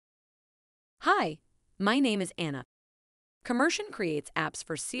Hi, my name is Anna. Commercient creates apps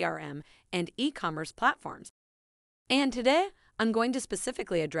for CRM and e-commerce platforms. And today, I'm going to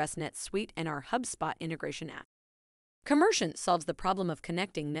specifically address NetSuite and our HubSpot integration app. Commercient solves the problem of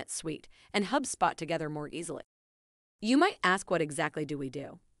connecting NetSuite and HubSpot together more easily. You might ask, what exactly do we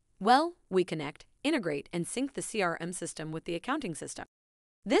do? Well, we connect, integrate, and sync the CRM system with the accounting system.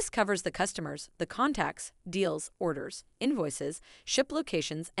 This covers the customers, the contacts, deals, orders, invoices, ship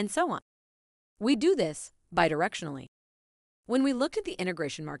locations, and so on. We do this bi-directionally. When we looked at the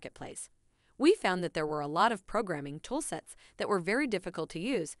integration marketplace, we found that there were a lot of programming toolsets that were very difficult to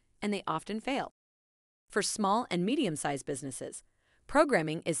use, and they often failed. For small and medium-sized businesses,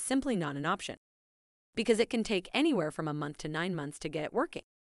 programming is simply not an option because it can take anywhere from a month to 9 months to get it working.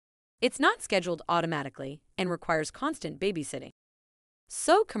 It's not scheduled automatically and requires constant babysitting.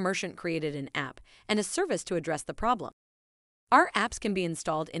 So Commercient created an app and a service to address the problem. Our apps can be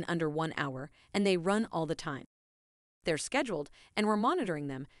installed in under 1 hour, and they run all the time. They're scheduled, and we're monitoring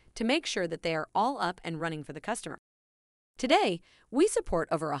them to make sure that they are all up and running for the customer. Today, we support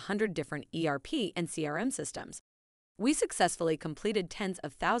over 100 different ERP and CRM systems. We successfully completed tens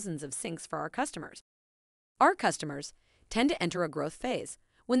of thousands of syncs for our customers. Our customers tend to enter a growth phase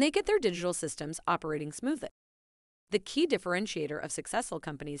when they get their digital systems operating smoothly. The key differentiator of successful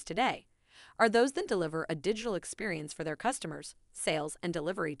companies today are those that deliver a digital experience for their customers, sales, and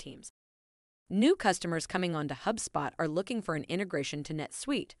delivery teams. New customers coming onto HubSpot are looking for an integration to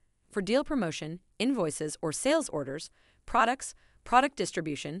NetSuite for deal promotion, invoices or sales orders, products, product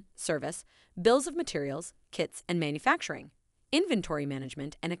distribution, service, bills of materials, kits and manufacturing, inventory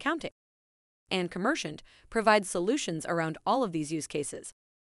management, and accounting. And Commercient provides solutions around all of these use cases.